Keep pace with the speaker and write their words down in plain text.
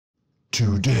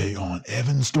Today on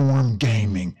Evan Storm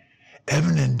Gaming,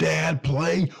 Evan and Dad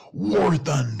play War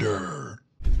Thunder.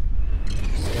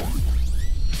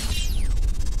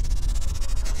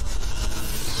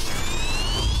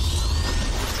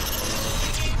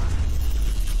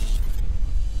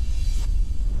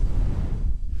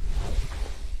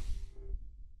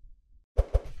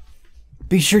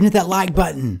 Be sure to hit that like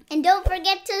button. And don't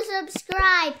forget to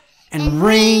subscribe. And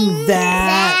ring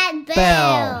that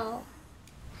bell.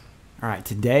 Alright,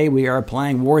 today we are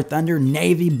playing War Thunder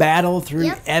Navy Battle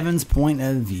through Evan's point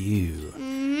of view.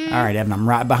 Alright, Evan, I'm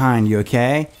right behind you,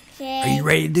 okay? Are you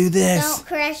ready to do this? Don't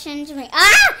crash into me.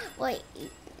 Ah! Wait.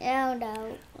 Oh,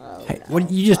 no. Oh, hey, what?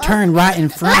 You just turned right in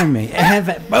front of me.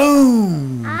 Evan,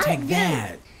 boom! Take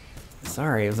that.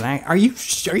 Sorry, it was an Are you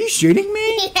shooting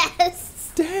me?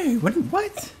 Yes. Dude,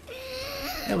 what?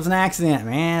 That was an accident,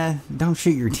 man. Don't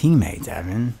shoot your teammates,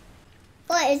 Evan.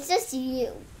 What? It's just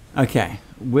you. Okay,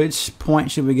 which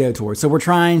point should we go towards? So we're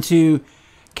trying to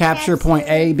capture point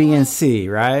A, B, and C,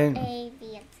 right? A,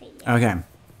 B, and C. Okay.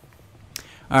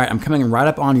 All right, I'm coming right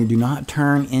up on you. Do not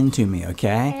turn into me,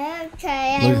 okay?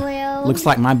 Okay, I will. Looks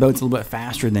like my boat's a little bit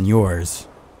faster than yours.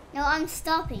 No, I'm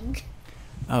stopping.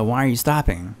 Oh, why are you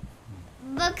stopping?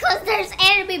 Because there's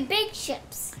enemy big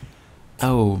ships.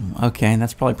 Oh, okay,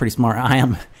 that's probably pretty smart.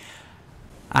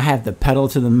 I have the pedal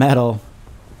to the metal.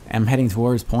 I'm heading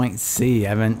towards point C,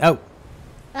 Evan. Oh,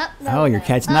 you're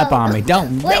catching up on me.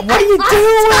 Don't. Wait, what are you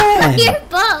doing? Your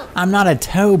boat. I'm not a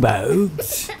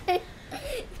towboat.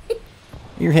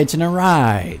 You're hitching a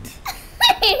ride.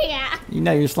 Yeah. You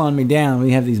know you're slowing me down.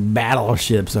 We have these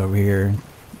battleships over here.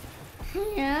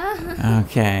 Yeah.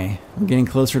 Okay, we're getting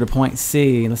closer to point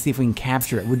C. Let's see if we can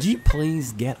capture it. Would you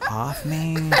please get off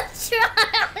me? No.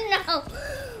 Oh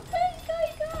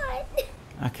my God.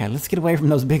 Okay, let's get away from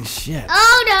those big ships.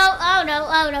 Oh no! Oh no!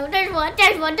 Oh no! There's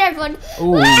one!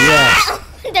 Oh yes!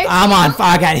 I'm on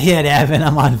fire. I got hit, Evan.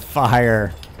 I'm on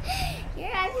fire.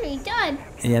 You're actually done.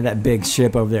 Yeah, that big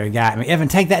ship over there got me. Evan,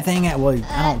 take that thing out. Well,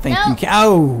 I don't think you can.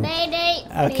 Oh. Mayday.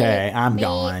 Okay, I'm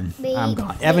gone. I'm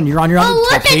gone. Evan, you're on your own.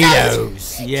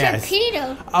 Torpedoes. Yes.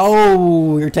 Torpedo.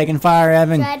 Oh, you're taking fire,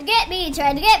 Evan. Try to get me.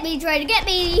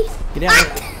 Get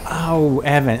out. Oh,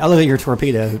 Evan. Oh, look at your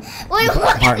torpedo. Wait,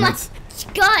 what? Compartments.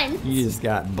 Gun. You just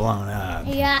got blown up.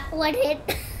 Yeah, one hit.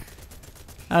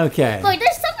 Okay. Wait,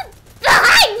 there's someone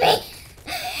behind me.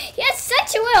 He has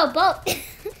such a little boat.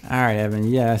 All right, Evan.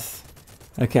 Yes.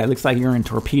 Okay, it looks like you're in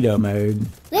torpedo mode.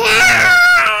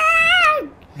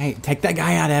 Hey, take that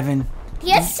guy out, Evan.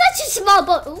 He has such a small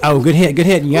boat. Ooh. Oh, good hit.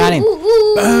 You got him.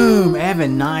 Ooh. Boom,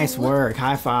 Evan. Nice work.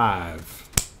 High five.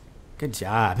 Good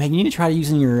job. Hey, you need to try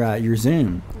using your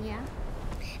zoom. Yeah.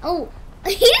 Oh,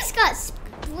 he just got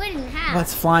split in half.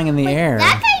 What's flying in the air?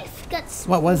 That guy got split.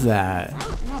 What was that?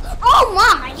 Oh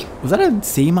my! Was that a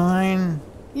sea mine?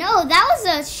 No, that was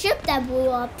a ship that blew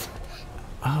up.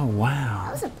 Oh, wow.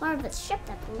 That was a part of a ship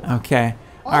that blew up. Okay.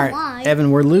 Oh, all right, my.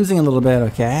 Evan, we're losing a little bit,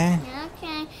 okay?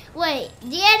 Okay. Wait,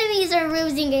 the enemies are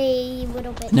losing a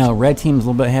little bit. No, red team's a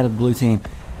little bit ahead of the blue team.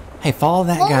 Hey, follow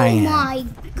that guy in. Oh my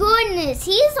goodness,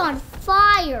 he's on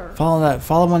fire.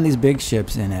 Follow one of these big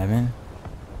ships in, Evan.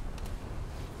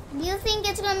 Do you think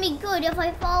it's going to be good if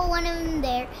I follow one of them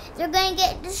there? They're going to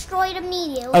get destroyed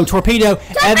immediately. Oh, torpedo!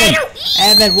 Torpedo!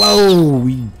 Evan, whoa!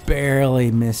 We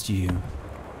barely missed you.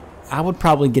 I would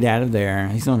probably get out of there.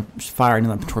 He's going to fire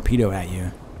another torpedo at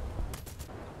you.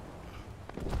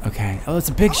 Okay. Oh, it's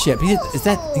a big ship. He's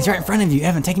right in front of you.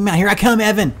 Evan, take him out. Here I come,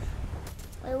 Evan.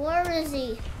 Wait, where is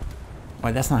he?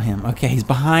 Wait, that's not him. Okay, he's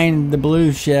behind the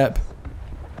blue ship.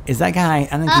 Is that guy?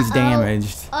 I think he's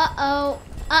damaged. Uh-oh.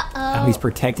 Oh, he's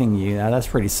protecting you. Now, that's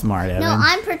pretty smart, Evan. No,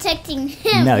 I'm protecting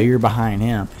him. No, you're behind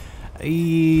him.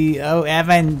 Oh,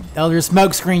 Evan. Oh, there's a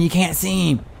smoke screen. You can't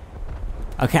see him.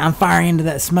 Okay, I'm firing into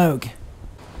that smoke.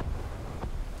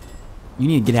 You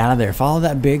need to get out of there. Follow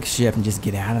that big ship and just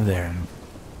get out of there.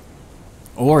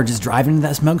 Or just drive into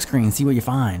that smoke screen and see what you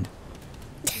find.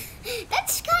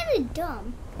 That's kind of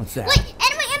dumb. What's that? Wait,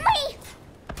 enemy!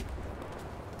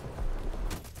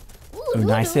 Oh,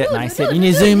 nice hit. You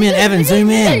need to zoom in, Evan. Zoom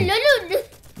in.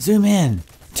 Zoom in.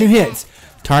 2 hits.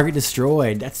 Target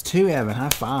destroyed. That's 2, Evan. High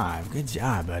five. Good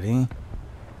job, buddy.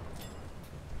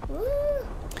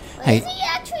 Hey, is he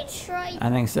actually trying? I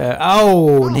think so.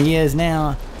 Oh, he is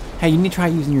now. Hey, you need to try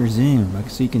using your zoom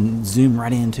so you can zoom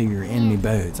right into your enemy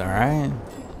boats, all right?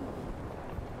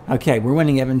 Okay, we're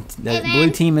winning, Evan. The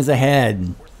blue team is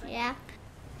ahead. Yeah.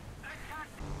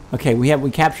 Okay,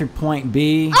 we captured point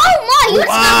B. Oh my, you just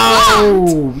got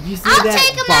bombed. You see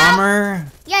that bomber?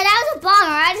 Yeah, that was a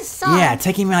bomber. I just saw Yeah, him.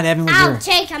 take him out, Evan, I'll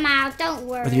take him out. Don't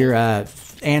worry. with your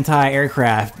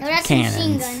anti-aircraft No, that's cannons. a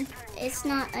machine gun. It's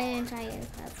not an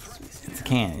anti-aircraft. It's a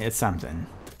can. It's something.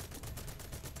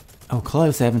 Oh,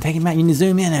 close, Evan. Take him out. You need to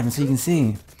zoom in, Evan, so you can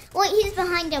see. Wait, he's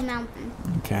behind the mountain.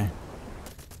 Okay.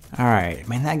 All right.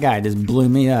 Man, that guy just blew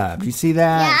me up. You see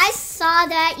that? Yeah, I saw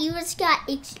that. You just got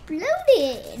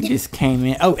exploded. He just came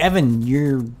in. Oh, Evan,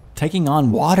 you're taking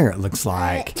on water, it looks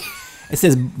like. It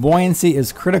says buoyancy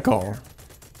is critical.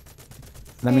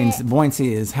 That means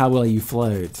buoyancy is how well you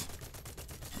float.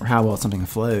 Or how well something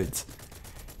floats.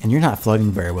 And you're not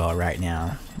floating very well right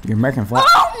now. Your American flag.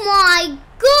 Oh my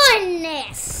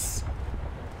goodness!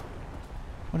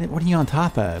 What are you on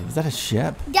top of? Is that a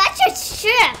ship? That's a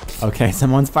ship! Okay,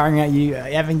 someone's firing at you.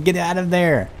 Evan, get out of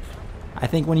there. I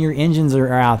think one of your engines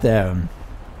are out though.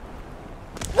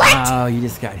 What? Oh, you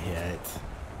just got hit.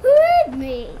 Who hit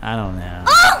me? I don't know.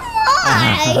 Oh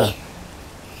my!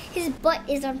 His butt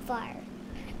is on fire.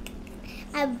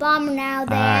 I have a bomber now,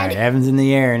 Dad. Alright, Evan's in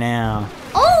the air now.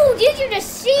 Oh, did you just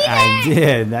see that? I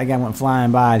did. That guy went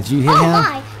flying by. Did you hit him?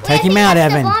 My. Take Wait, him out,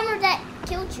 that's Evan. The bomber that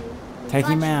killed you. Take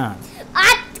him out.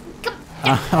 Come.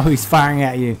 Oh, he's firing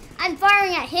at you. I'm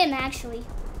firing at him, actually.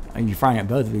 Oh, you're firing at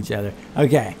both of each other.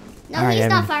 Okay. No, All right, he's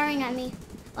Evan. not firing at me.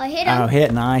 I hit him. Oh,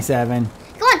 hit. Nice, Evan.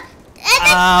 Come on.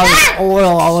 Evan. Oh, there's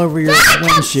oil all over your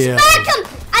windshield. Smack him!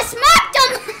 I smacked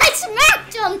him! I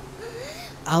smacked him!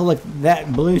 Oh, look.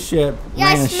 That blue ship Yeah,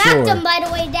 I ran smacked ashore. him, by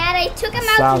the way, Dad. I took him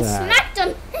Saw out and that. smacked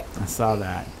him. I saw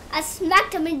that. I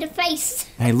smacked him in the face.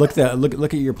 Hey, look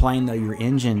at your plane though. Your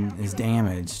engine is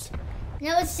damaged.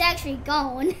 No, it's actually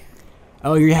gone.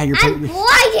 Oh, your I'm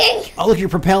gliding! oh, look, your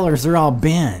propellers, they're all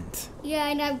bent. Yeah,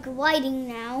 and I'm gliding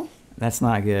now. That's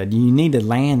not good. You need to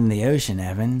land in the ocean,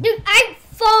 Evan. Dude, I'm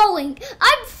falling!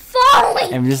 I'm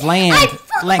falling! Evan, just land. I'm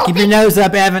falling! Keep your nose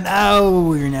up, Evan.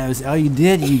 Oh, your nose. Oh, you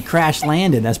did. You crash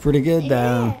landed. That's pretty good,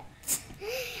 though.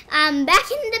 I'm back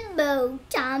in the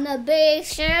boat on the big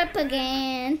ship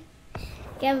again.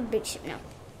 You have a big ship now.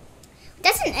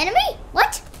 That's an enemy?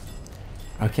 What?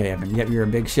 Okay, Evan. Yep, you're a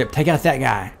big ship. Take out that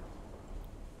guy.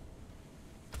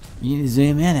 You need to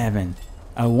zoom in, Evan.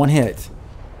 Oh, one hit.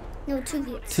 No, 2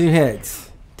 hits. 2 hits.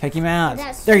 Take him out.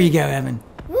 That's- There you go, Evan.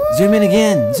 Woo! Zoom in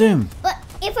again. Zoom. But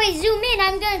if I zoom in,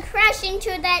 I'm going to crash into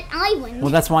that island.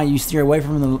 Well, that's why you steer away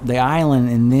from the island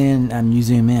and then you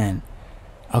zoom in.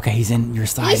 Okay, he's in your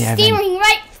side, He's Evan. steering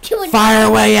right to an Fire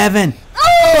away, Evan.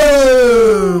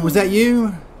 Oh! Was that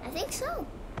you? I think so.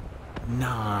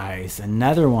 Nice.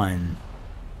 Another one.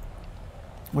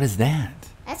 What is that?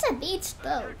 That's a beach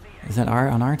boat. Is that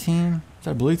on our team? Is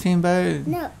that a blue team boat?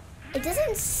 No, it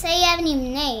doesn't say I have any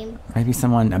name. Maybe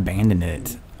someone abandoned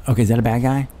it. Okay, is that a bad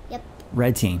guy? Yep.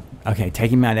 Red team. Okay,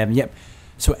 take him out, Evan. Yep.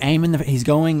 So aim he's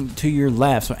going to your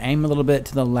left. So aim a little bit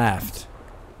to the left.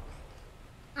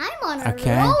 I'm on a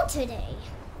Okay. roll today.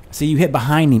 So you hit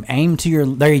behind him. Aim to your.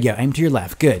 There you go. Aim to your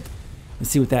left. Good.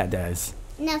 Let's see what that does.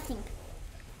 Nothing.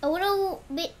 A little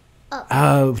bit up.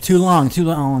 Oh, too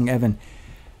long, Evan.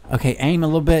 Okay, aim a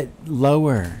little bit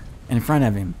lower in front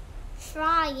of him.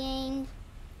 Trying.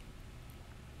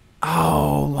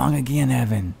 Oh, long again,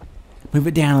 Evan. Move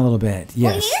it down a little bit.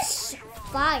 Well, Yes. he's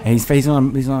fire. He's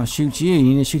gonna shoot you. You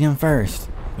need to shoot him first.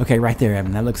 Okay, right there,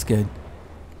 Evan. That looks good.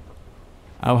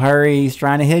 Oh, hurry! He's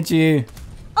trying to hit you.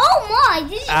 Oh my!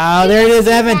 Did you, Oh, there it is,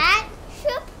 Evan. That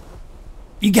ship?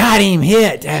 You got him.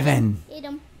 Hit, Evan. Hit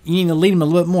him. You need to lead him a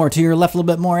little bit more to your left, a little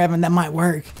bit more, Evan. That might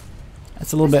work.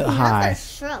 That's a little bit high. Another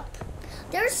ship.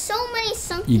 There's so many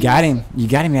sunken. You got him. You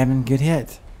got him, Evan. Good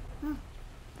hit.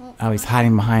 Oh, he's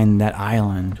hiding behind that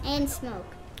island. And smoke.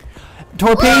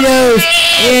 Torpedoes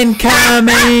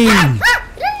incoming!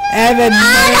 Evan,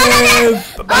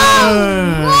 move! Boom!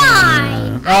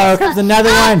 Why? Oh, comes another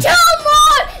one. Two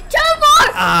more! Two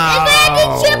more! Oh.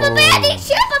 Abandoned ship! Abandoned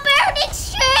ship! Abandoned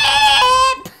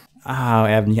ship! Oh,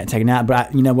 Evan, you got taken out.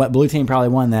 But you know what? Blue team probably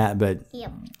won that, but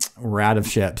Yep. we're out of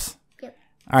ships. Yep.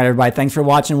 All right, everybody. Thanks for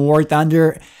watching War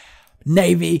Thunder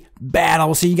Navy Battle.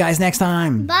 We'll see you guys next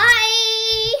time. Bye!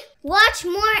 Watch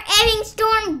more Evan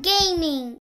Storm Gaming.